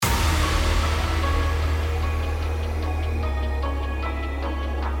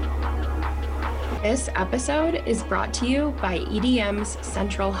This episode is brought to you by EDM's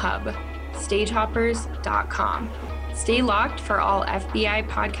Central Hub, stagehoppers.com. Stay locked for all FBI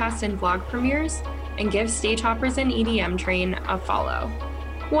podcast and vlog premieres, and give Stagehoppers and EDM Train a follow.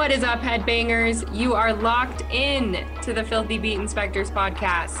 What is up, headbangers? You are locked in to the Filthy Beat Inspectors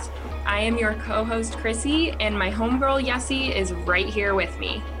podcast. I am your co-host, Chrissy, and my homegirl, Yessie, is right here with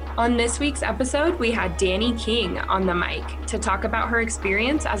me. On this week's episode, we had Dani King on the mic to talk about her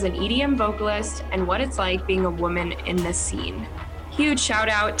experience as an EDM vocalist and what it's like being a woman in this scene. Huge shout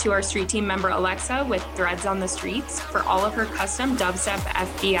out to our street team member Alexa with Threads on the Streets for all of her custom dubstep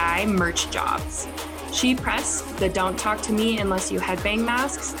FBI merch jobs. She pressed the Don't Talk to Me Unless You Headbang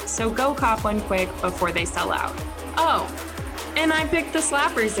masks, so go cop one quick before they sell out. Oh, and I picked the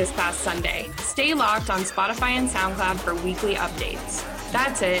slappers this past Sunday. Stay locked on Spotify and SoundCloud for weekly updates.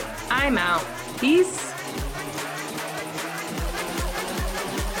 That's it. I'm out. Peace.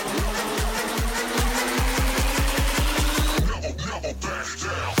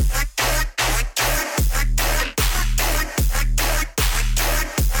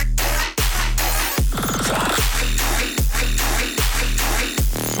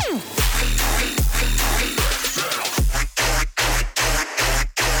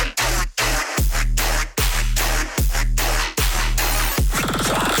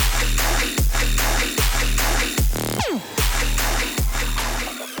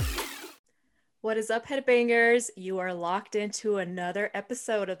 What is up, headbangers? You are locked into another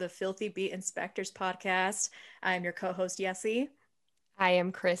episode of the Filthy Beat Inspectors podcast. I am your co-host, Yessie. I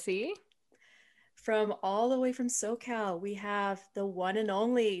am Chrissy. From all the way from SoCal, we have the one and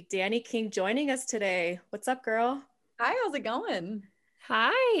only Dani King joining us today. What's up, girl? Hi, how's it going?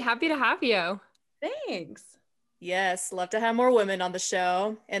 Hi, happy to have you. Thanks. Yes, love to have more women on the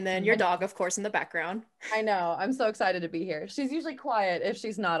show. And then your dog, of course, in the background. I know. I'm so excited to be here. She's usually quiet. If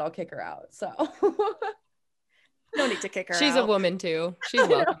she's not, I'll kick her out. So no need to kick her out. She's a woman too. She's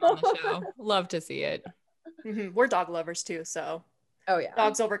welcome on the show. Love to see it. Mm-hmm. We're dog lovers too. So oh yeah,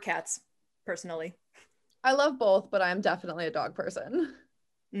 dogs over cats, personally. I love both, but I'm definitely a dog person.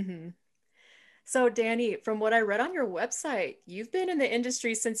 Mm-hmm. So Dani, from what I read on your website, you've been in the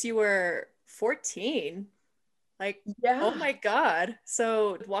industry since you were 14. Like, yeah. Oh my God.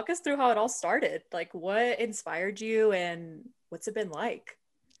 So walk us through how it all started. Like, what inspired you and what's it been like?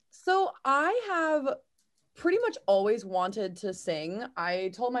 So I have pretty much always wanted to sing. I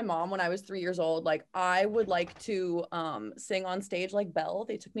told my mom when I was 3 years old, like I would like to sing on stage like Belle.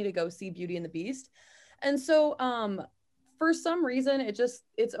 They took me to go see Beauty and the Beast. And so for some reason,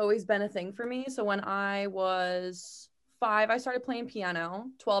 it's always been a thing for me. So when I was 5, I started playing piano.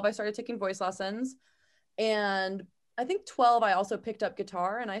 12, I started taking voice lessons. And I think 12, I also picked up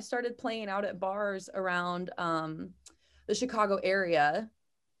guitar and I started playing out at bars around the Chicago area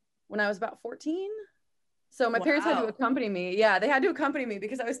when I was about 14. So my parents had to accompany me. Yeah, they had to accompany me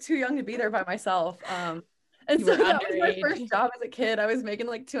because I was too young to be there by myself. And so that was my first job as a kid. I was making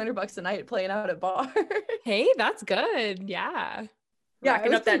like $200 a night playing out at bars. Hey, that's good. Yeah. Yeah,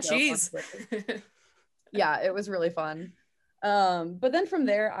 racking up that cheese. Yeah, it was really fun. But then from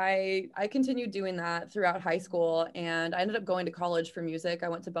there, I continued doing that throughout high school, and I ended up going to college for music. I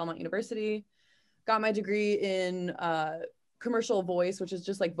went to Belmont University, got my degree in commercial voice, which is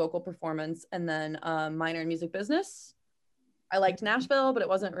just like vocal performance, and then minor in music business. I liked Nashville, but it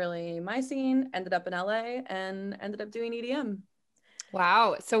wasn't really my scene. Ended up in LA and ended up doing EDM.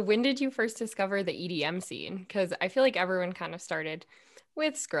 Wow. So when did you first discover the EDM scene? Because I feel like everyone kind of started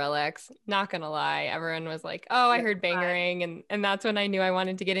with Skrillex. Not gonna lie, everyone was like, oh, I heard Bangarang, and that's when I knew I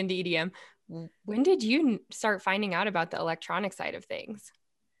wanted to get into EDM. When did you start finding out about the electronic side of things?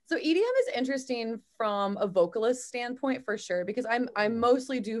 So EDM is interesting from a vocalist standpoint for sure, because I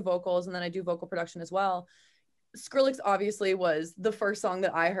mostly do vocals and then I do vocal production as well. Skrillex obviously was the first song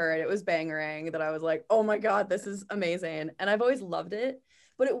that I heard. It was Bangarang that I was like, oh my God, this is amazing. And I've always loved it.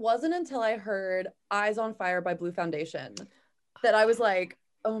 But it wasn't until I heard Eyes on Fire by Blue Foundation that I was like,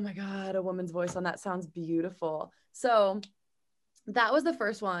 oh my God, a woman's voice on that sounds beautiful. So that was the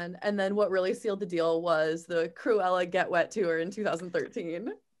first one. And then what really sealed the deal was the Cruella Get Wet tour in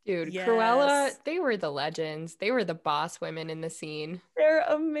 2013. Dude, yes. Cruella, they were the legends. They were the boss women in the scene. They're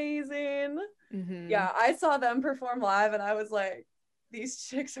amazing. Mm-hmm. Yeah, I saw them perform live and I was like, these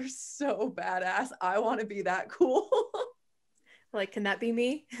chicks are so badass. I want to be that cool. Like, can that be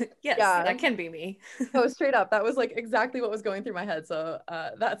me? Yes, yeah. That can be me. Oh, straight up. That was like exactly what was going through my head. So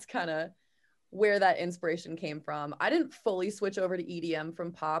that's kind of where that inspiration came from. I didn't fully switch over to EDM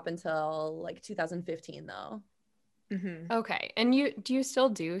from pop until like 2015 though. Mm-hmm. Okay. And do you still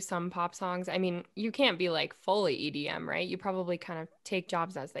do some pop songs? I mean, you can't be like fully EDM, right? You probably kind of take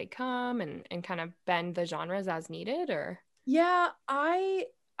jobs as they come and kind of bend the genres as needed, or? Yeah, I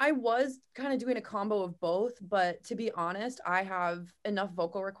was kind of doing a combo of both, but to be honest, I have enough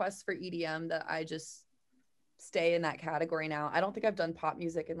vocal requests for EDM that I just stay in that category now. I don't think I've done pop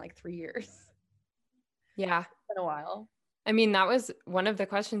music in like 3 years. Yeah. It's been a while. I mean, that was one of the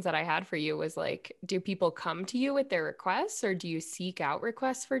questions that I had for you was like, do people come to you with their requests or do you seek out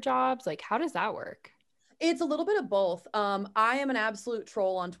requests for jobs? Like, how does that work? It's a little bit of both. I am an absolute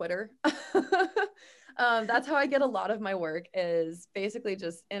troll on Twitter. That's how I get a lot of my work, is basically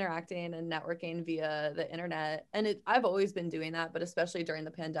just interacting and networking via the internet. And I've always been doing that, but especially during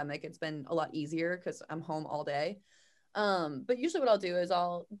the pandemic, it's been a lot easier because I'm home all day. But usually what I'll do is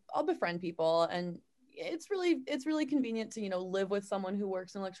I'll befriend people, and it's really convenient to, live with someone who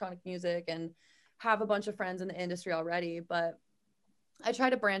works in electronic music and have a bunch of friends in the industry already. But I try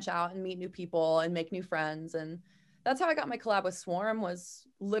to branch out and meet new people and make new friends. And that's how I got my collab with Swarm, was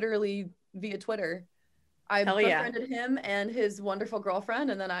literally via Twitter. I befriended him and his wonderful girlfriend,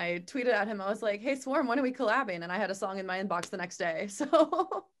 and then I tweeted at him. I was like, "Hey Swarm, when are we collabing?" And I had a song in my inbox the next day.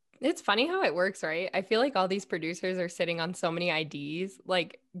 So it's funny how it works, right? I feel like all these producers are sitting on so many IDs.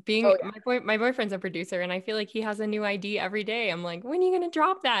 Like my boyfriend's a producer, and I feel like he has a new ID every day. I'm like, when are you gonna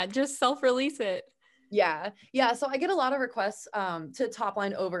drop that? Just self-release it. Yeah. So I get a lot of requests to top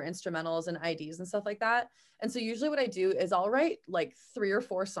line over instrumentals and IDs and stuff like that. And so usually what I do is I'll write like 3 or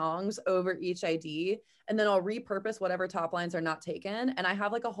 4 songs over each ID, and then I'll repurpose whatever top lines are not taken. And I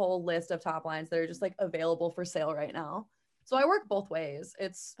have like a whole list of top lines that are just like available for sale right now. So I work both ways.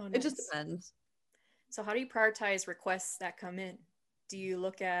 It just depends. So how do you prioritize requests that come in? Do you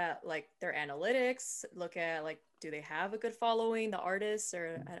look at like their analytics, look at like, do they have a good following, the artists,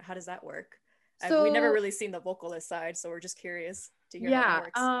 or how does that work? So, we've never really seen the vocalist side, so we're just curious to hear how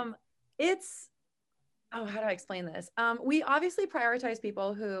it works. How do I explain this? We obviously prioritize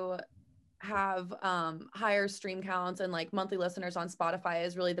people who have higher stream counts, and like monthly listeners on Spotify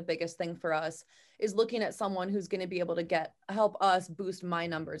is really the biggest thing for us, is looking at someone who's going to be able to help us boost my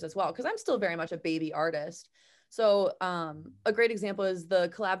numbers as well, because I'm still very much a baby artist. So a great example is the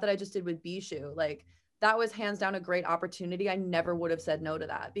collab that I just did with Bishu. Like, that was hands down a great opportunity. I never would have said no to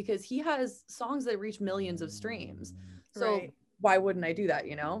that, because he has songs that reach millions of streams. So why wouldn't I do that?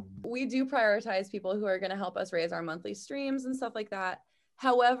 We do prioritize people who are going to help us raise our monthly streams and stuff like that.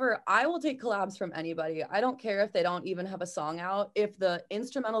 However, I will take collabs from anybody. I don't care if they don't even have a song out. If the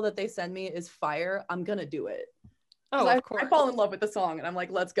instrumental that they send me is fire, I'm going to do it. Oh, of course. I fall in love with the song and I'm like,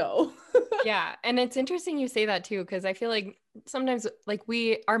 let's go. Yeah. And it's interesting you say that too, because I feel like sometimes like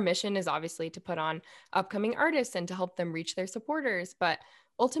our mission is obviously to put on upcoming artists and to help them reach their supporters. But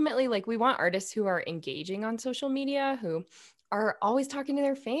ultimately, like, we want artists who are engaging on social media, who are always talking to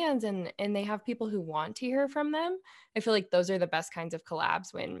their fans, and they have people who want to hear from them. I feel like those are the best kinds of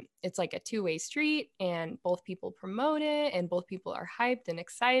collabs, when it's like a two-way street and both people promote it and both people are hyped and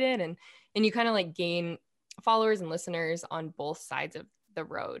excited, and you kind of like gain followers and listeners on both sides of the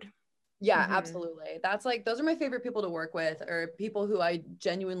road. Yeah, absolutely. That's like, those are my favorite people to work with, or people who I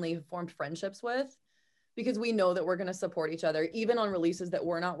genuinely formed friendships with, because we know that we're going to support each other. Even on releases that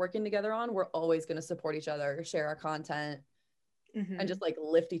we're not working together on, we're always going to support each other, share our content, and just like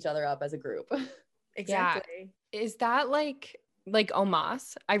lift each other up as a group. Exactly. Yeah. Is that like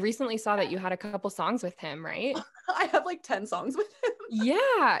Omas? I recently saw that you had a couple songs with him, right? I have like 10 songs with him.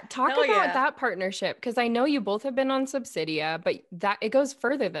 Yeah. Talk about that partnership, because I know you both have been on Subsidia, but that it goes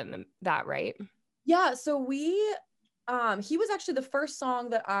further than that, right? Yeah. So he was actually the first song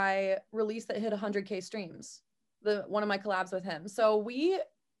that I released that hit 100K streams, one of my collabs with him. So we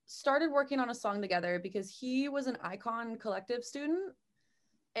started working on a song together because he was an Icon Collective student.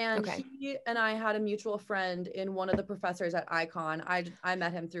 And he and I had a mutual friend in one of the professors at Icon. I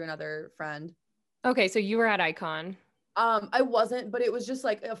met him through another friend. Okay, so you were at Icon. I wasn't, but it was just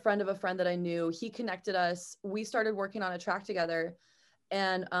like a friend of a friend that I knew. He connected us. We started working on a track together,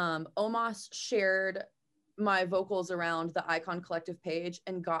 and Omas shared my vocals around the Icon Collective page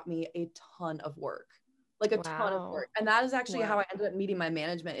and got me a ton of work. Like a ton of work. And that is actually how I ended up meeting my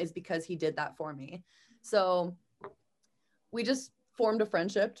management, is because he did that for me. So we just formed a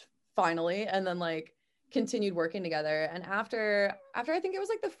friendship finally, and then like continued working together. And after I think it was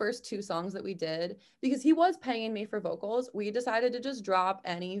like the first 2 songs that we did, because he was paying me for vocals, we decided to just drop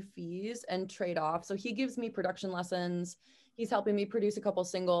any fees and trade off. So he gives me production lessons, he's helping me produce a couple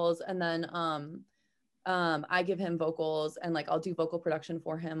singles, and then I give him vocals, and like I'll do vocal production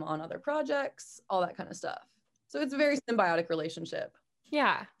for him on other projects, all that kind of stuff. So it's a very symbiotic relationship.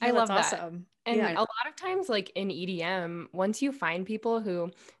 Yeah, Oh, I love that's that. awesome. And Yeah. a lot of times, like in EDM, once you find people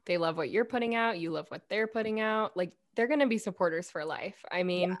who they love what you're putting out, you love what they're putting out, like they're going to be supporters for life. I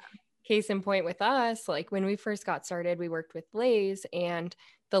mean, case in point with us, like when we first got started, we worked with Blaze and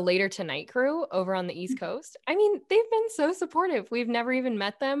the Later Tonight crew over on the East Coast. I mean, they've been so supportive. We've never even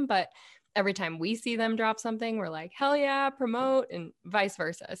met them, but every time we see them drop something, we're like, hell yeah, promote, and vice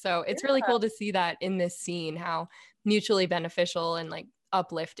versa. So it's really cool to see that in this scene, how mutually beneficial and like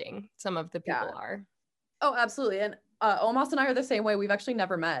uplifting some of the people are. Oh, absolutely. And Omos and I are the same way. We've actually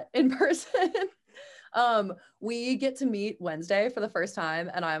never met in person. We get to meet Wednesday for the first time,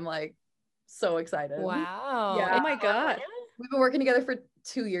 and I'm like so excited. Wow. Yeah. Oh my God. We've been working together for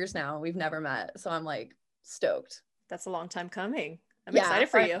 2 years now. We've never met. So I'm like stoked. That's a long time coming. I'm excited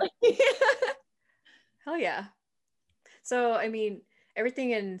for you. Hell yeah. So, I mean,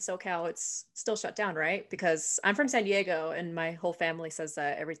 everything in SoCal, it's still shut down, right? Because I'm from San Diego and my whole family says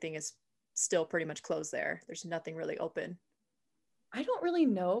that everything is still pretty much closed there. There's nothing really open. I don't really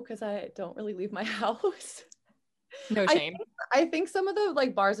know because I don't really leave my house. No shame. I think some of the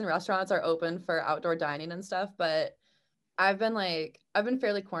like bars and restaurants are open for outdoor dining and stuff, but I've been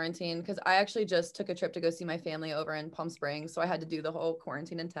fairly quarantined because I actually just took a trip to go see my family over in Palm Springs. So I had to do the whole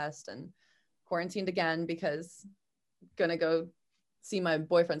quarantine and test and quarantined again because I'm gonna go see my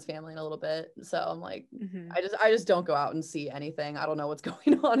boyfriend's family in a little bit. So I'm like, I just don't go out and see anything. I don't know what's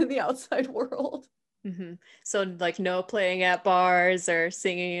going on in the outside world. So like no playing at bars or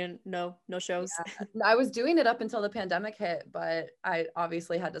singing, no shows. Yeah. I was doing it up until the pandemic hit, but I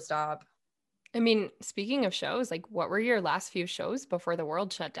obviously had to stop. I mean, speaking of shows, like what were your last few shows before the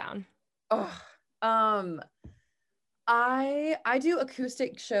world shut down? I do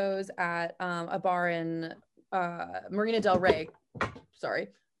acoustic shows at a bar in Marina Del Rey.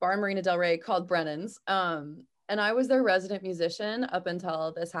 Bar in Marina Del Rey called Brennan's. And I was their resident musician up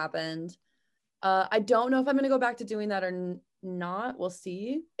until this happened. I don't know if I'm going to go back to doing that or not. We'll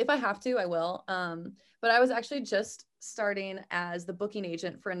see. If I have to, I will. But I was actually just starting as the booking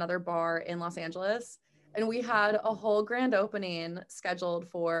agent for another bar in Los Angeles. And we had a whole grand opening scheduled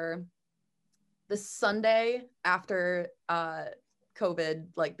for the Sunday after COVID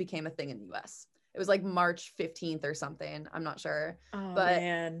like became a thing in the US. It was like March 15th or something. I'm not sure. Oh, but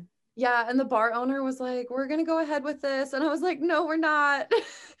man. Yeah, and the bar owner was like, we're going to go ahead with this. And I was like, no, we're not.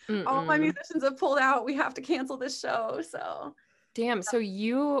 All my musicians have pulled out. We have to cancel this show. So damn. So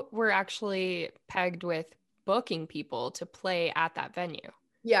you were actually pegged with booking people to play at that venue.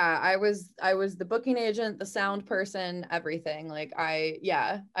 Yeah, I was the booking agent, the sound person, everything. Like I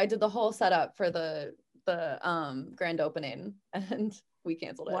did the whole setup for the grand opening and we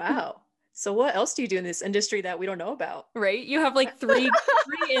canceled it. Wow. So what else do you do in this industry that we don't know about? Right? You have like three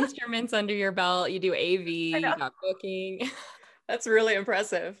instruments under your belt. You do AV, you got booking. That's really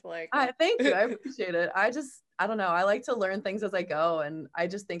impressive. Like, thank you. I appreciate it. I don't know. I like to learn things as I go. And I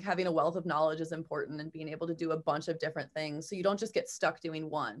just think having a wealth of knowledge is important and being able to do a bunch of different things. So you don't just get stuck doing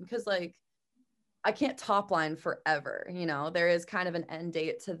one. Cause like, I can't top line forever. You know, there is kind of an end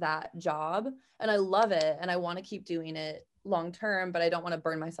date to that job and I love it. And I want to keep doing it long term, but I don't want to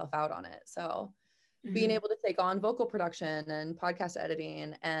burn myself out on it. So being able to take on vocal production and podcast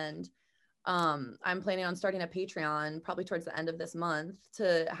editing and I'm planning on starting a Patreon probably towards the end of this month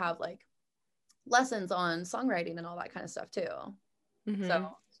to have like lessons on songwriting and all that kind of stuff too.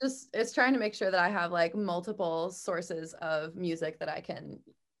 So it's trying to make sure that I have like multiple sources of music that I can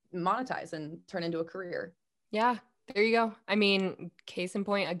monetize and turn into a career. Yeah, there you go. I mean, case in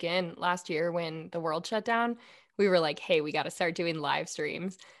point, again, last year when the world shut down, we were like, hey, we got to start doing live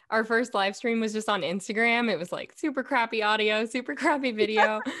streams. Our first live stream was just on Instagram. It was like super crappy audio, super crappy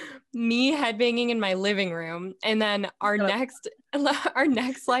video, me headbanging in my living room. And then our next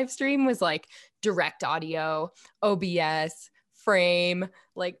live stream was like direct audio, OBS, frame.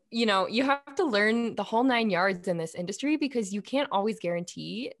 Like, you know, you have to learn the whole 9 yards in this industry because you can't always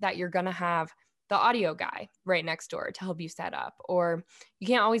guarantee that you're going to have the audio guy right next door to help you set up, or you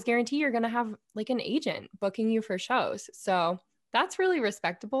can't always guarantee you're going to have like an agent booking you for shows. So that's really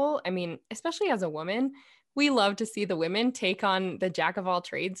respectable. I mean, especially as a woman, we love to see the women take on the jack of all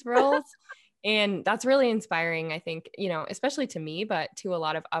trades roles. And that's really inspiring, I think, you know, especially to me, but to a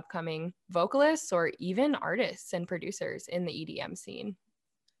lot of upcoming vocalists or even artists and producers in the EDM scene.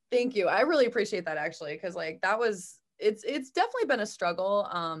 Thank you. I really appreciate that actually. Cause like it's definitely been a struggle.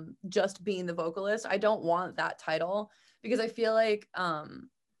 Just being the vocalist. I don't want that title because I feel like a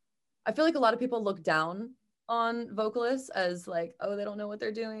lot of people look down on vocalists as like, oh, they don't know what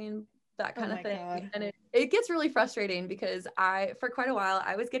they're doing, that kind of thing. God. And it gets really frustrating because for quite a while,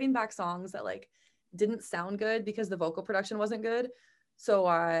 I was getting back songs that like didn't sound good because the vocal production wasn't good. So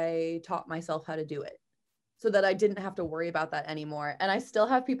I taught myself how to do it so that I didn't have to worry about that anymore. And I still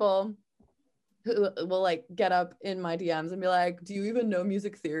have people who will like get up in my DMs and be like, do you even know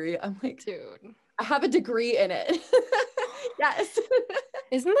music theory? I'm like, Dude, I have a degree in it. Yes.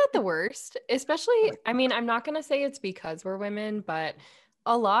 isn't that the worst? Especially, I mean, I'm not going to say it's because we're women, but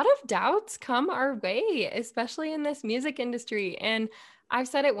a lot of doubts come our way, especially in this music industry. And I've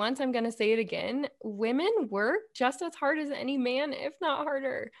said it once, I'm going to say it again. Women work just as hard as any man, if not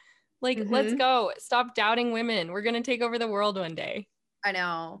harder. Like, let's go. Stop doubting women. We're going to take over the world one day. I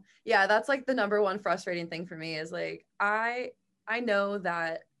know. Yeah, that's like the number one frustrating thing for me is like I know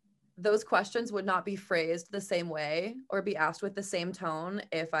that those questions would not be phrased the same way or be asked with the same tone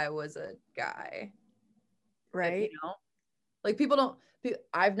if I was a guy. Right. If, you know? Like people don't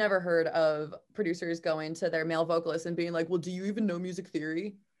I've never heard of producers going to their male vocalists and being like, "Well, do you even know music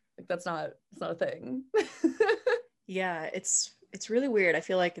theory?" Like it's not a thing. Yeah, it's really weird. I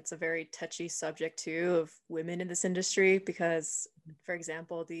feel like it's a very touchy subject too of women in this industry because, for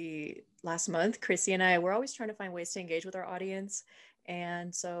example, the last month, Chrissy and I were always trying to find ways to engage with our audience.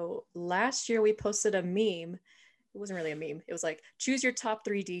 And so last year we posted a meme. It wasn't really a meme. It was like, choose your top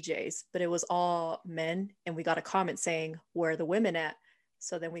 3 DJs, but it was all men. And we got a comment saying, where are the women at?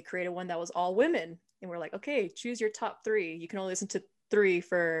 So then we created one that was all women. And we're like, okay, choose your top 3. You can only listen to 3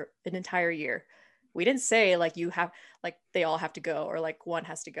 for an entire year. We didn't say like you have, like they all have to go or like one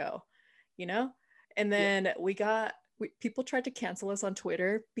has to go, you know? And then people tried to cancel us on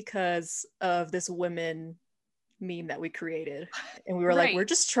Twitter because of this women meme that we created. And we were like, we're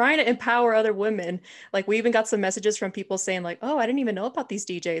just trying to empower other women. Like we even got some messages from people saying like, oh, I didn't even know about these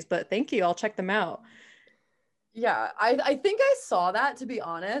DJs, but thank you, I'll check them out. Yeah, I think I saw that, to be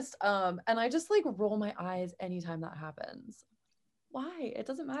honest. And I just like roll my eyes anytime that happens. Why? It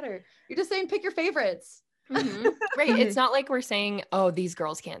doesn't matter. You're just saying pick your favorites. Mm-hmm. Right. It's not like we're saying, oh, these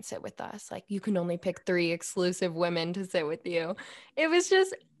girls can't sit with us. Like you can only pick 3 exclusive women to sit with you. It was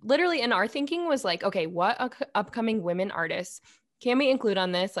just literally, and our thinking was like, okay, what upcoming women artists can we include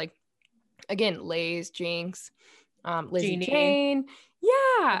on this? Like, again, Lays, Jinx, Lizzie Jeannie. Jane.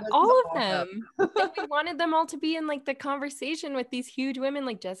 Yeah, all of awesome. them. And we wanted them all to be in like the conversation with these huge women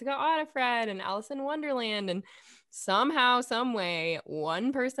like Jessica Audifred and Alice in Wonderland. And somehow, some way,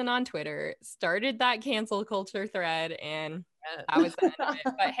 one person on Twitter started that cancel culture thread, and that was the end of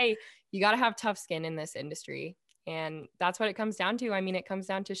it. But hey, you got to have tough skin in this industry. And that's what it comes down to. I mean, it comes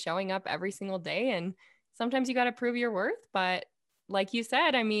down to showing up every single day. And sometimes you got to prove your worth. But like you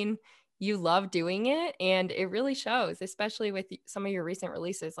said, I mean, you love doing it and it really shows, especially with some of your recent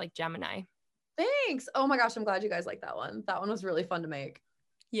releases like Gemini. Thanks. Oh my gosh, I'm glad you guys like that one. That one was really fun to make.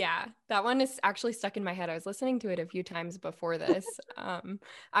 Yeah, that one is actually stuck in my head. I was listening to it a few times before this.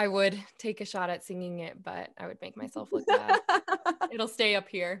 I would take a shot at singing it, but I would make myself look bad. It'll stay up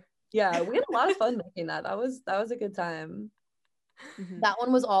here. Yeah, we had a lot of fun making that. That was a good time. Mm-hmm. That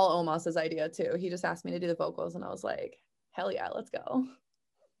one was all Omos's idea too. He just asked me to do the vocals and I was like, hell yeah, let's go.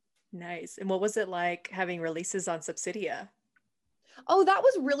 Nice. And what was it like having releases on Subsidia? Oh, that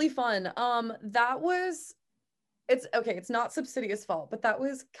was really fun. It's not Subsidia's fault, but that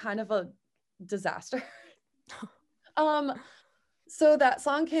was kind of a disaster. So that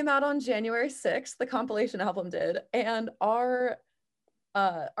song came out on January 6th, the compilation album did, and our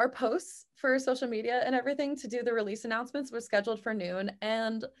posts for social media and everything to do the release announcements were scheduled for noon,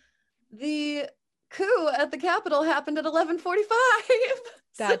 and the coup at the Capitol happened at 11:45.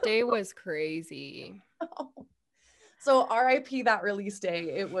 That day was crazy. So RIP that release day.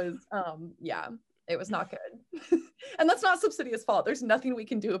 It was it was not good. And that's not Subsidia's fault. There's nothing we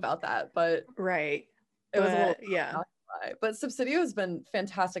can do about that, but right. It was a little, yeah. But Subsidia has been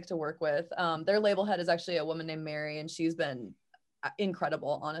fantastic to work with. Their label head is actually a woman named Mary, and she's been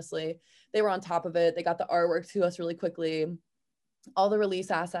incredible, honestly. They were on top of it. They got the artwork to us really quickly. All the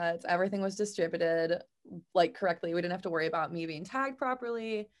release assets, everything was distributed like correctly. We didn't have to worry about me being tagged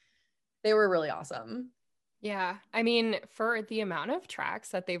properly. They were really awesome. Yeah. I mean, for the amount of tracks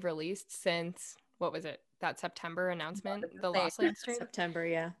that they've released since, what was it? That September announcement, the Lost Land stream? September,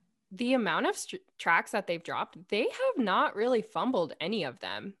 yeah. The amount of tracks that they've dropped, they have not really fumbled any of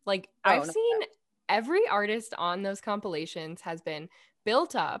them. Like I've seen every artist on those compilations has been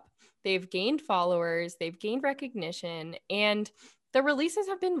built up. They've gained followers, they've gained recognition, and the releases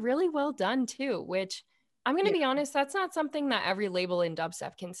have been really well done too, which I'm going to be honest, that's not something that every label in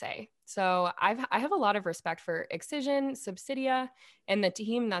dubstep can say. So I have a lot of respect for Excision, Subsidia, and the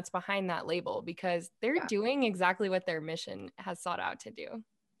team that's behind that label, because they're doing exactly what their mission has sought out to do.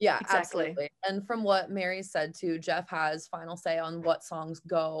 Yeah, exactly. Absolutely. And from what Mary said too, Jeff has final say on what songs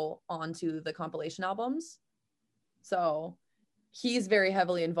go onto the compilation albums. So he's very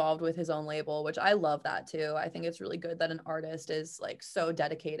heavily involved with his own label, which I love that too. I think it's really good that an artist is like so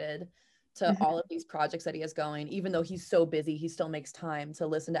dedicated to all of these projects that he has going. Even though he's so busy, he still makes time to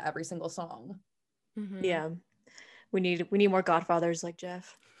listen to every single song. Yeah, we need more godfathers like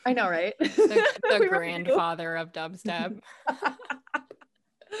Jeff. I know, right? The grandfather of dubstep.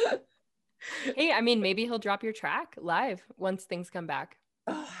 Hey, I mean, maybe he'll drop your track live once things come back.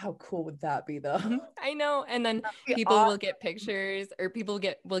 Oh, how cool would that be though? I know. And then people will get pictures, or people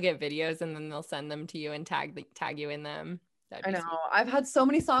will get videos, and then they'll send them to you and tag you in them. I know. Sweet. I've had so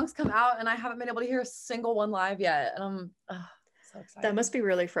many songs come out and I haven't been able to hear a single one live yet. And I'm so excited. That must be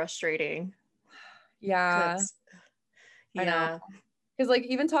really frustrating. Yeah. I know. Because like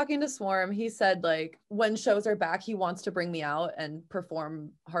even talking to Swarm, he said like when shows are back, he wants to bring me out and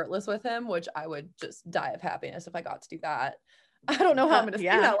perform Heartless with him, which I would just die of happiness if I got to do that. I don't know how I'm going to sing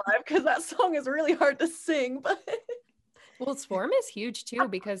that live because that song is really hard to sing, but well, Swarm is huge too,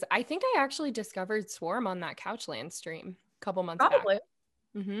 because I think I actually discovered Swarm on that Couchland stream a couple months back.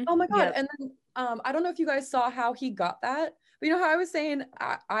 Oh my God. Yeah. And then I don't know if you guys saw how he got that, but you know how I was saying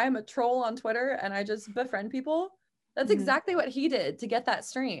I'm a troll on Twitter and I just befriend people? That's exactly what he did to get that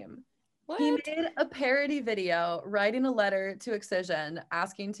stream. What? He made a parody video writing a letter to Excision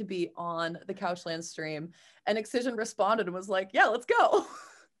asking to be on the Couchland stream, and Excision responded and was like, yeah, let's go.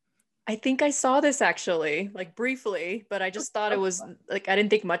 I think I saw this actually, like briefly, but I just thought it was like, I didn't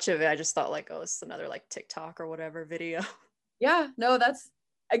think much of it. I just thought like, oh, it's another like TikTok or whatever video. Yeah, no, that's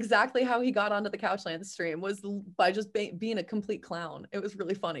exactly how he got onto the Couchland stream, was by just being a complete clown. It was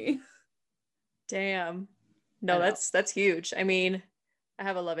really funny. Damn. No, that's huge. I mean, I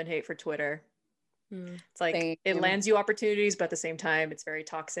have a love and hate for Twitter. It's like it lands you opportunities, but at the same time, it's very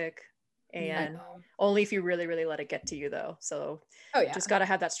toxic. And only if you really, really let it get to you, though. So just got to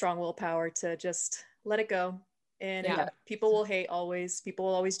have that strong willpower to just let it go. And people will hate always. People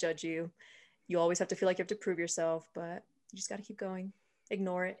will always judge you. You always have to feel like you have to prove yourself, but you just got to keep going.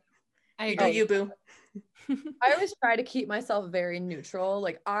 Ignore it. I agree. You boo. I always try to keep myself very neutral.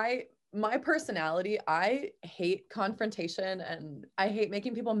 Like my personality, I hate confrontation and I hate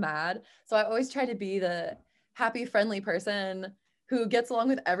making people mad. So I always try to be the happy, friendly person who gets along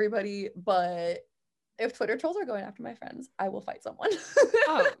with everybody. But if Twitter trolls are going after my friends, I will fight someone.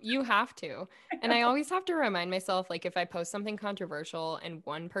 Oh, you have to. And I always have to remind myself, like if I post something controversial and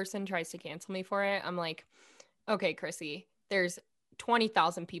one person tries to cancel me for it, I'm like, okay, Chrissy, there's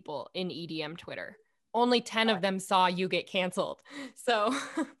 20,000 people in EDM Twitter. Only 10 of them saw you get canceled. So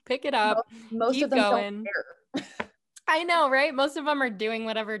pick it up. Most keep of them going. Don't care. I know, right? Most of them are doing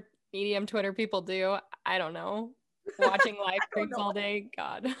whatever EDM Twitter people do. I don't know. Watching live streams all day.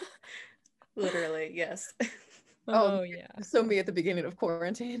 God. Literally, yes. Oh, yeah. So me at the beginning of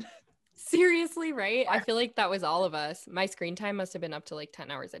quarantine. Seriously, right? I feel like that was all of us. My screen time must have been up to like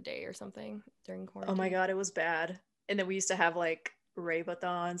 10 hours a day or something during quarantine. Oh my God, it was bad. And then we used to have like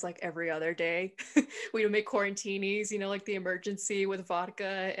rave-a-thons like every other day. We would make quarantinis, you know, like the emergency with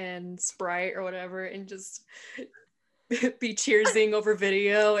vodka and Sprite or whatever, and just be cheersing over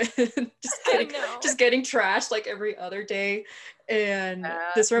video and just getting trashed like every other day. And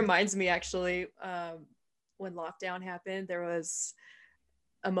this reminds me actually, when lockdown happened, there was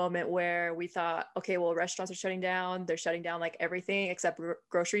a moment where we thought, okay, well, restaurants are shutting down. They're shutting down like everything except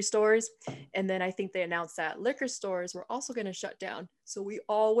grocery stores. And then I think they announced that liquor stores were also going to shut down. So we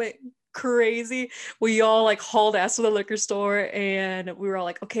all went crazy. We all like hauled ass to the liquor store, and we were all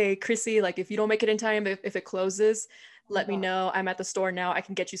like, okay, Chrissy, like if you don't make it in time, if it closes, let me know. I'm at the store now. I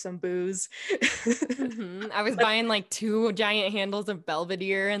can get you some booze. I was buying like 2 giant handles of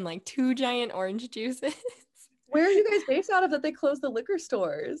Belvedere and like 2 giant orange juices. Where are you guys based out of that they closed the liquor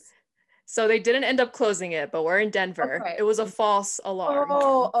stores? So they didn't end up closing it, but we're in Denver. Okay. It was a false alarm.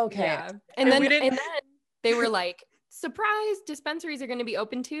 Oh, okay. Yeah. And then they were like, surprise, dispensaries are going to be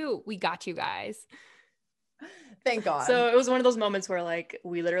open too. We got you guys. Thank God. So it was one of those moments where like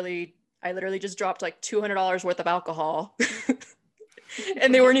I literally just dropped like $200 worth of alcohol.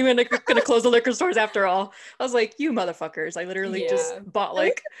 And they weren't even going to close the liquor stores after all. I was like, you motherfuckers. I literally just bought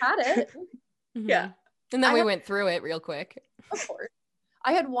like had it. Yeah. And then we went through it real quick. Of course.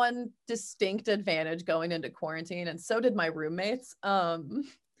 I had one distinct advantage going into quarantine, and so did my roommates. I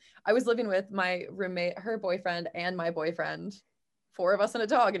was living with my roommate, her boyfriend, and my boyfriend. 4 of us and a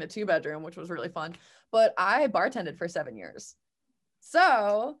dog in a 2-bedroom, which was really fun. But I bartended for 7 years.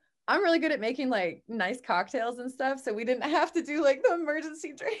 So I'm really good at making like nice cocktails and stuff. So we didn't have to do like the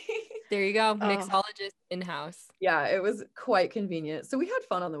emergency drink. There you go. Mixologist in-house. Yeah, it was quite convenient. So we had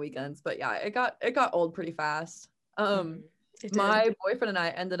fun on the weekends, but yeah, it got old pretty fast. My boyfriend and I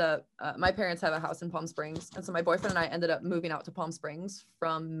ended up, my parents have a house in Palm Springs. And so my boyfriend and I ended up moving out to Palm Springs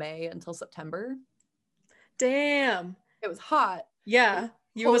from May until September. Damn. It was hot. Yeah.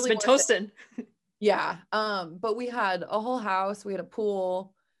 You must have been toasting. Yeah. But we had a whole house. We had a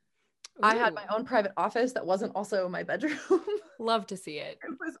pool. Ooh. I had my own private office that wasn't also my bedroom. Love to see it.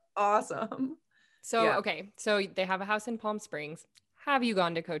 It was awesome. So, yeah. Okay. So they have a house in Palm Springs. Have you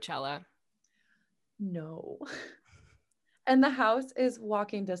gone to Coachella? No. And the house is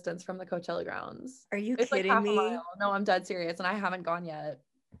walking distance from the Coachella grounds. Are you kidding me? A mile. No, I'm dead serious. And I haven't gone yet.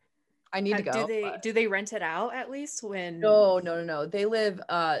 I need to go. Do they rent it out at least when? No. They live,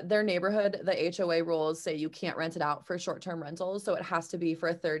 their neighborhood, the HOA rules say you can't rent it out for short-term rentals. So it has to be for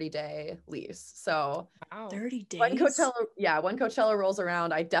a 30-day lease. So 30 days. When Coachella rolls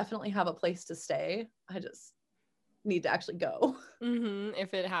around, I definitely have a place to stay. I just need to actually go.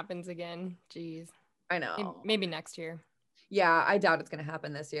 If it happens again, geez. I know. Maybe next year. Yeah, I doubt it's going to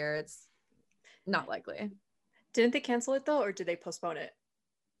happen this year. It's not likely. Didn't they cancel it though, or did they postpone it?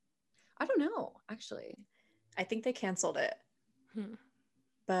 I don't know, actually. I think they canceled it.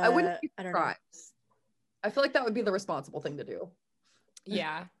 But I wouldn't be surprised. I feel like that would be the responsible thing to do.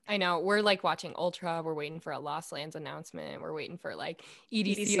 Yeah, I know. We're like watching Ultra. We're waiting for a Lost Lands announcement. We're waiting for like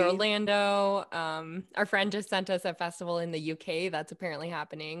EDC Orlando. Our friend just sent us a festival in the UK that's apparently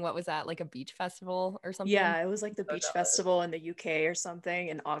happening. What was that? Like a beach festival or something? Yeah, it was like the beach festival in the UK or something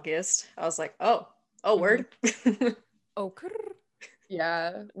in August. I was like, oh, word.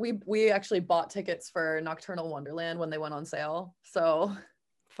 Yeah, we actually bought tickets for Nocturnal Wonderland when they went on sale. So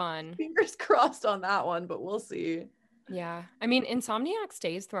fun. Fingers crossed on that one, but we'll see. Yeah. I mean, Insomniac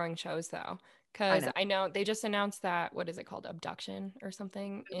stays throwing shows though, because I know they just announced that, what is it called? Abduction or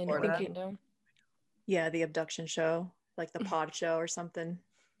something in Orlando. Yeah, the Abduction show, like the pod show or something.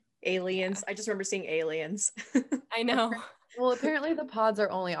 Aliens. Yeah. I just remember seeing aliens. I know. Well, apparently the pods are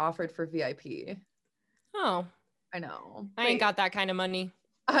only offered for VIP. Oh. I know. I ain't got that kind of money.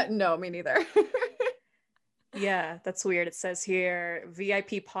 No, me neither. Yeah, that's weird. It says here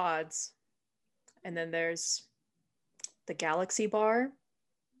VIP pods. And then there's the Galaxy Bar.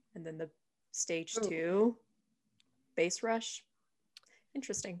 And then the stage 2 Bass Rush.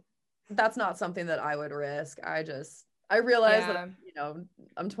 Interesting. That's not something that I would risk. I realize that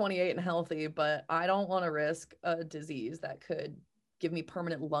I'm 28 and healthy, but I don't want to risk a disease that could give me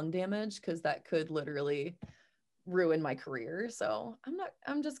permanent lung damage, because that could literally ruin my career. So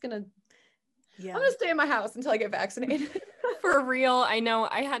I'm just gonna stay in my house until I get vaccinated. For real. I know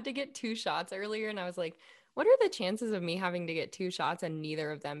I had to get 2 shots earlier, and I was like, what are the chances of me having to get 2 shots and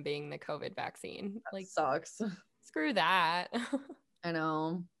neither of them being the COVID vaccine? That like sucks. Screw that. I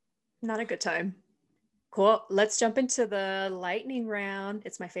know. Not a good time. Cool. Let's jump into the lightning round.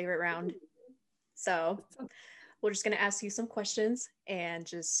 It's my favorite round. So we're just going to ask you some questions and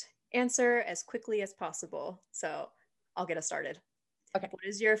just answer as quickly as possible. So I'll get us started. Okay. What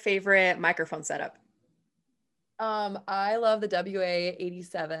is your favorite microphone setup? I love the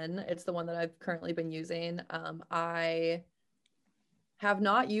WA-87. It's the one that I've currently been using. I have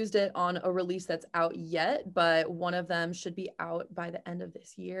not used it on a release that's out yet, but one of them should be out by the end of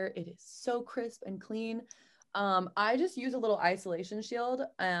this year. It is so crisp and clean. I just use a little isolation shield,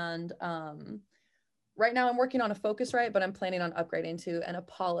 and right now I'm working on a Focusrite, but I'm planning on upgrading to an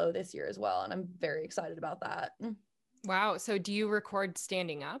Apollo this year as well, and I'm very excited about that. Wow. So do you record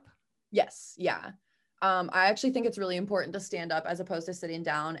standing up? Yes. Yeah. I actually think it's really important to stand up as opposed to sitting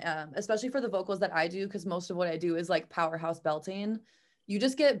down, especially for the vocals that I do, because most of what I do is like powerhouse belting. You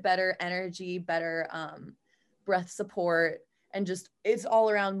just get better energy, better breath support, and just it's all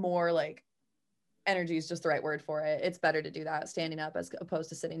around more like energy is just the right word for it. It's better to do that standing up as opposed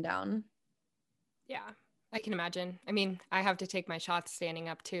to sitting down. Yeah, I can imagine. I mean, I have to take my shots standing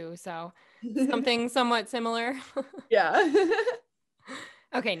up too, so something somewhat similar. Yeah.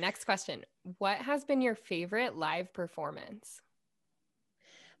 Okay, next question. What has been your favorite live performance?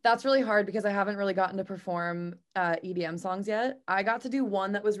 That's really hard because I haven't really gotten to perform EDM songs yet. I got to do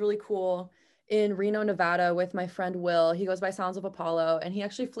one that was really cool in Reno, Nevada with my friend Will. He goes by Sounds of Apollo, and he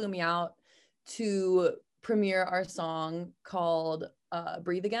actually flew me out to premiere our song called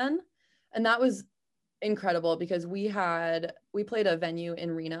Breathe Again. And that was incredible because we played a venue in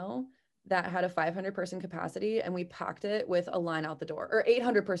Reno that had a 500 person capacity, and we packed it with a line out the door, or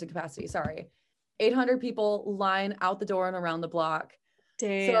 800 person capacity. Sorry. 800 people line out the door and around the block.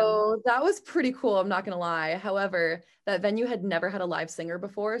 Damn. So that was pretty cool. I'm not going to lie. However, that venue had never had a live singer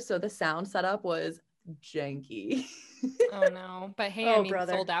before. So the sound setup was janky. Oh no. But hey, I mean,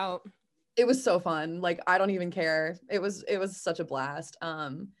 brother. Sold out. It was so fun. Like, I don't even care. It was such a blast.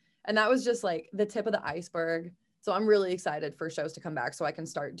 And that was just like the tip of the iceberg. So I'm really excited for shows to come back so I can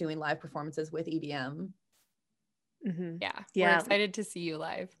start doing live performances with EDM. Yeah. Yeah. We're excited to see you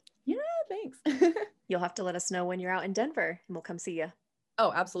live. Yeah, thanks. You'll have to let us know when you're out in Denver and we'll come see you.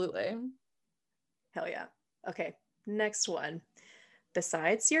 Oh, absolutely. Hell yeah. Okay, next one.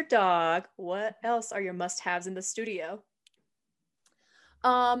 Besides your dog, what else are your must-haves in the studio?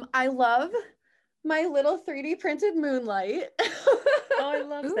 I love my little 3D printed moonlight. Oh, I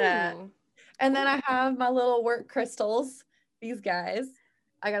love that. Ooh. And then I have my little work crystals, these guys.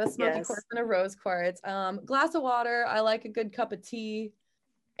 I got a smoky Yes. quartz and a rose quartz. Glass of water. I like a good cup of tea.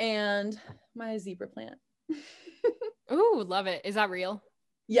 And my zebra plant. Ooh, love it. Is that real?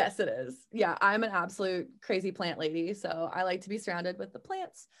 Yes, it is. Yeah, I'm an absolute crazy plant lady. So I like to be surrounded with the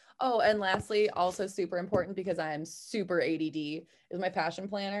plants. Oh, and lastly, also super important because I am super ADD, is my passion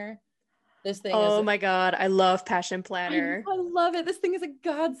planner. This thing is, Oh my God, I love Passion Planner. I love it. This thing is a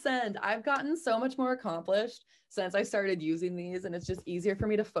godsend. I've gotten so much more accomplished since I started using these, and it's just easier for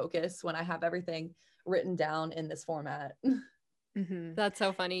me to focus when I have everything written down in this format. Mhm. That's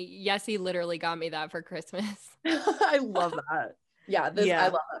so funny. Yessie literally got me that for Christmas. I love that. Yeah, Yeah. I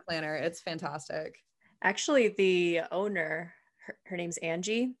love that planner. It's fantastic. Actually, the owner, her name's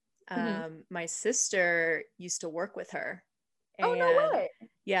Angie. Mhm. My sister used to work with her. Oh, no way.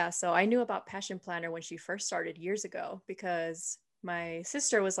 Yeah, so I knew about Passion Planner when she first started years ago because my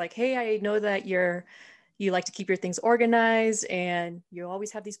sister was like, "Hey, I know that you like to keep your things organized and you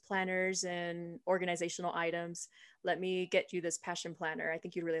always have these planners and organizational items. Let me get you this Passion Planner. I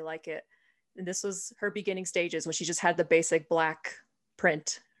think you'd really like it." And this was her beginning stages when she just had the basic black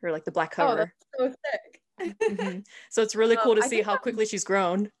print or like the black Oh, cover. that's so sick. Mhm. So it's really cool to I see think how quickly she's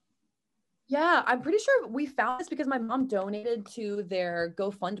grown. Yeah, I'm pretty sure we found this because my mom donated to their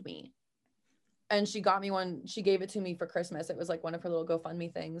GoFundMe. And she got me one, she gave it to me for Christmas. It was like one of her little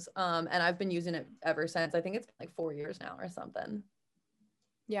GoFundMe things. And I've been using it ever since. I think it's been like 4 years now or something.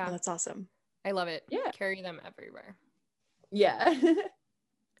 Yeah. Oh, that's awesome. I love it. Yeah. Carry them everywhere. Yeah.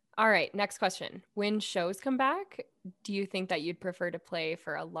 All right, next question. When shows come back, do you think that you'd prefer to play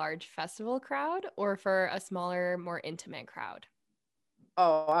for a large festival crowd or for a smaller, more intimate crowd?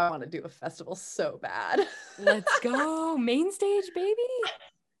 Oh, I want to do a festival so bad. Let's go. Main stage, baby.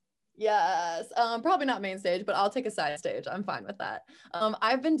 Yes. Probably not main stage, but I'll take a side stage. I'm fine with that.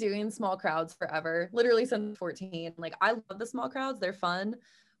 I've been doing small crowds forever, literally since 14. Like, I love the small crowds, they're fun,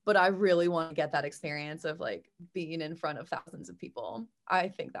 but I really want to get that experience of like being in front of thousands of people. I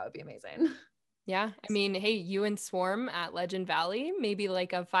think that would be amazing. Yeah. I mean, hey, you and Swarm at Legend Valley, maybe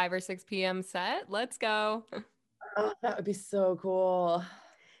like a 5 or 6 p.m. set. Let's go. Oh, that would be so cool.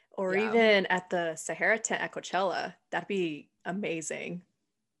 Or Yeah. even at the Sahara tent at Coachella. That'd be amazing.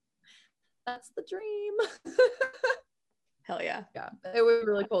 That's the dream. Hell yeah. Yeah, it would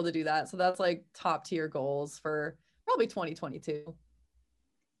be really cool to do that. So that's like top tier goals for probably 2022.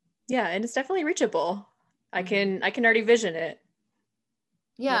 Yeah, and it's definitely reachable. I Mhm. can already vision it.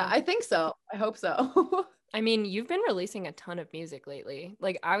 Yeah, Yeah. I think so. I hope so. I mean, you've been releasing a ton of music lately.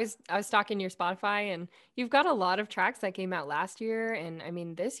 Like I was stalking your Spotify and you've got a lot of tracks that came out last year and I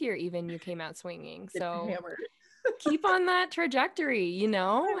mean this year even you came out swinging. It's So hammered. keep on that trajectory, you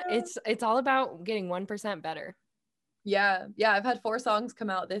know? I know. It's all about getting 1% better. Yeah, I've had 4 songs come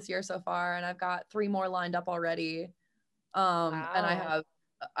out this year so far, and I've got 3 more lined up already. And Wow.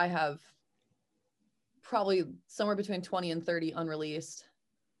 I have probably somewhere between 20 and 30 unreleased.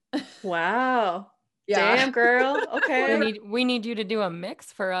 Wow. Yeah. Damn, girl. Okay. We need you to do a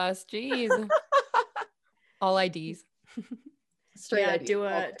mix for us. Jeez. All IDs. Straight Yeah, ID. do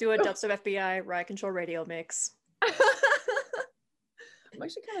a Dubstep FBI Riot Control Radio mix. I'm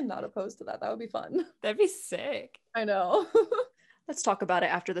actually kind of not opposed to that. That would be fun. That'd be sick. I know. Let's talk about it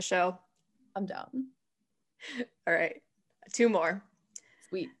after the show. I'm down. All right. 2 more.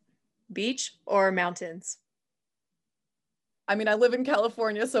 Sweet. Beach or mountains? I mean, I live in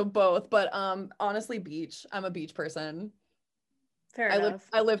California, so both, but honestly, beach. I'm a beach person. Fair enough.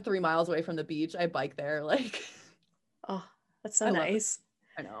 I live 3 miles away from the beach. I bike there. Like, Oh, that's so I love it. nice.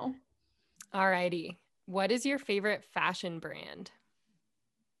 I know. Alrighty. What is your favorite fashion brand?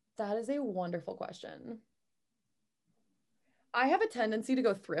 That is a wonderful question. I have a tendency to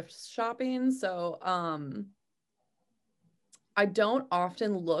go thrift shopping, so I don't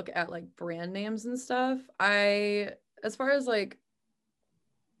often look at like brand names and stuff. As far as like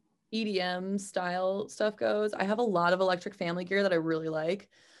EDM style stuff goes, I have a lot of Electric Family gear that I really like.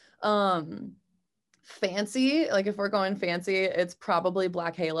 Fancy, like if we're going fancy, it's probably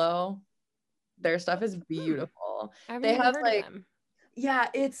Black Halo. Their stuff is beautiful. I've They never have heard like, of them. yeah,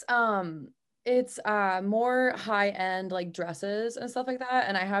 it's It's more high-end like dresses and stuff like that.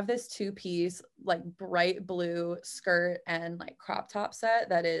 And I have this 2-piece like bright blue skirt and like crop top set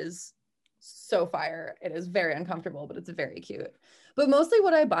that is so fire. It is very uncomfortable, but it's very cute. But mostly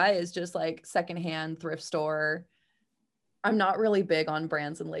what I buy is just like secondhand thrift store. I'm not really big on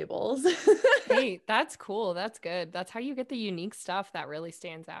brands and labels. Hey, that's cool. That's good. That's how you get the unique stuff that really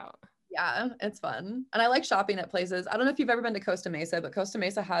stands out. Yeah, it's fun. And I like shopping at places. I don't know if you've ever been to Costa Mesa, but Costa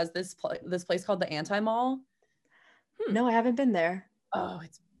Mesa has this place called the Anti-Mall. No, I haven't been there. Oh,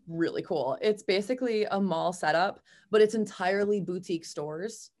 it's really cool. It's basically a mall setup, but it's entirely boutique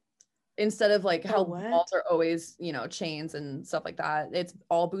stores. Instead of like how malls are always, you know, chains and stuff like that. It's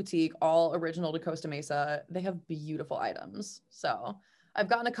all boutique, all original to Costa Mesa. They have beautiful items. So I've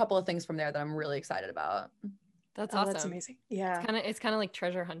gotten a couple of things from there that I'm really excited about. That's awesome. That's amazing. Yeah. It's kind of like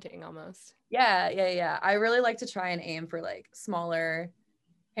treasure hunting almost. Yeah. I really like to try and aim for like smaller,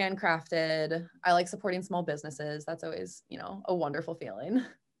 handcrafted. I like supporting small businesses. That's always, you know, a wonderful feeling.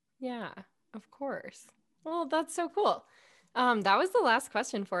 Yeah, of course. Well, that's so cool. That was the last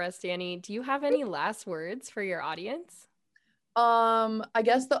question for us, Danny. Do you have any last words for your audience? I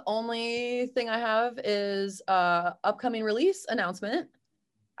guess the only thing I have is upcoming release announcement.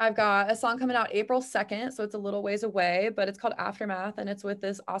 I've got a song coming out April 2nd, so it's a little ways away, but it's called Aftermath, and it's with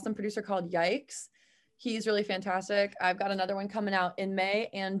this awesome producer called Yikes. He's really fantastic. I've got another one coming out in May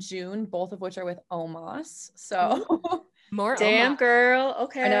and June, both of which are with Omos. So more damn Omos. Girl.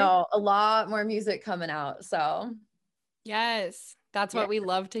 Okay. I know, a lot more music coming out. So yes, that's what we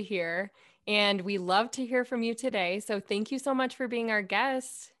love to hear. And we love to hear from you today. So thank you so much for being our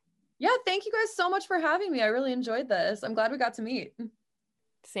guest. Yeah, thank you guys so much for having me. I really enjoyed this. I'm glad we got to meet.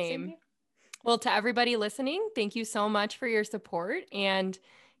 Same. Well, to everybody listening, thank you so much for your support, and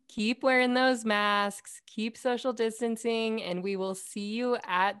keep wearing those masks, keep social distancing, and we will see you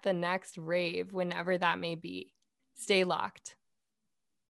at the next rave, whenever that may be. Stay locked.